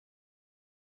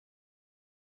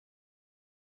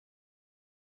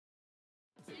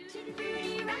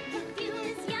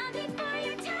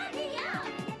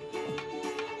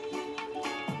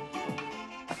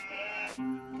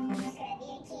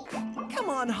Come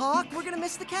on, Hawk. We're gonna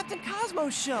miss the Captain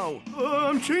Cosmos show.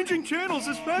 I'm changing channels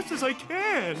as fast as I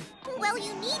can. Well,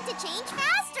 you need to change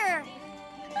faster.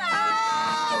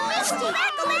 You missed it.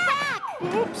 Crackle it back.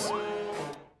 Oops.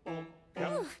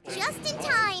 Just in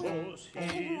time.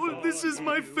 Oh, this is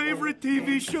my favorite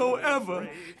TV show ever.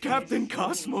 Captain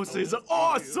Cosmos is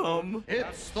awesome.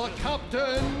 It's the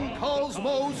Captain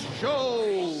Cosmos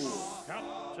Show.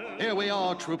 Here we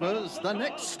are, troopers. The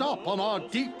next stop on our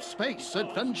deep space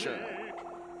adventure.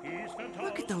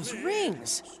 Look at those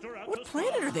rings. What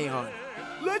planet are they on?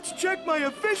 Let's check my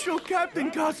official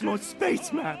Captain Cosmos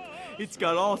space map. It's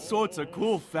got all sorts of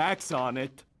cool facts on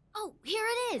it. Oh, here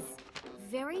it is.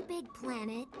 Very big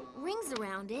planet, rings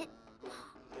around it.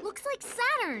 Looks like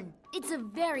Saturn. It's a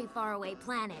very far away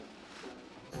planet.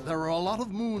 There are a lot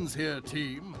of moons here,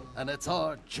 team, and it's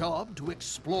our job to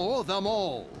explore them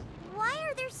all. Why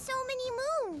are there so many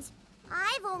moons?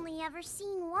 I've only ever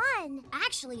seen one.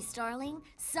 Actually, Starling,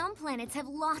 some planets have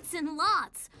lots and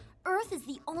lots. Earth is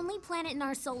the only planet in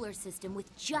our solar system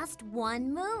with just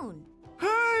one moon.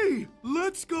 Hey,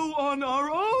 let's go on our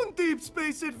own deep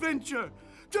space adventure,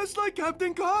 just like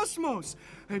Captain Cosmos,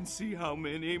 and see how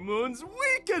many moons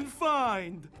we can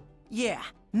find. Yeah,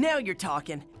 now you're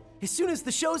talking. As soon as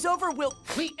the show's over,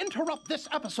 We interrupt this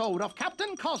episode of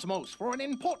Captain Cosmos for an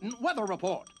important weather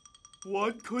report.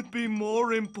 What could be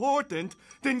more important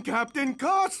than Captain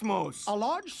Cosmos? A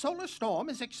large solar storm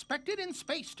is expected in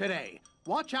space today.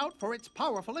 Watch out for its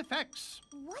powerful effects.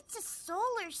 What's a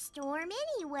solar storm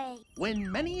anyway?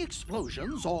 When many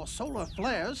explosions or solar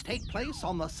flares take place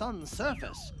on the sun's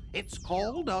surface, it's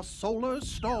called a solar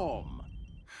storm.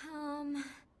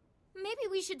 Maybe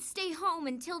we should stay home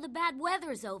until the bad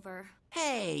weather's over.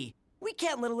 Hey, we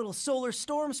can't let a little solar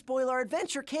storm spoil our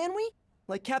adventure, can we?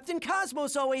 Like Captain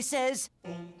Cosmos always says.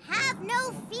 Have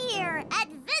no fear,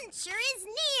 adventure is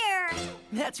near.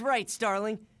 That's right,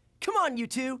 Starling. Come on, you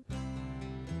two.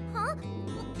 Huh?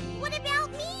 What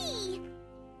about me?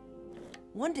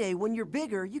 One day, when you're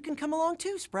bigger, you can come along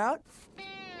too, Sprout.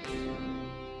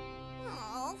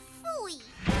 Oh, phooey.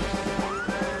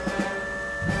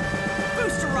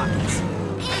 Booster rockets!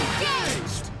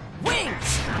 Engaged!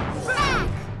 Wings! Back!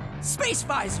 Space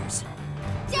visors!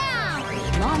 Down!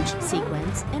 Launch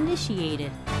sequence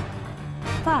initiated.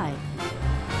 5,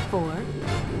 4,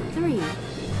 3, 2, 1.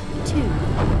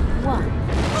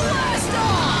 Blast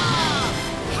off!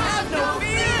 Have no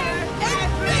fear!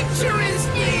 Adventure is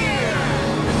near!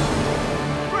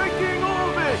 Breaking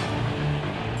orbit!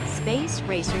 Space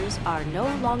racers are no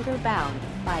longer bound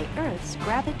by Earth's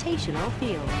gravitational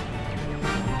field.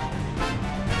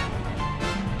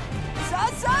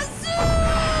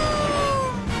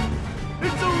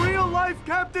 It's a real-life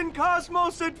Captain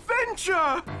Cosmos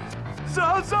adventure!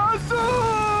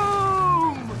 Zoom!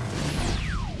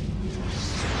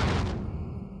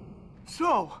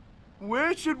 So,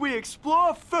 where should we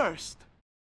explore first?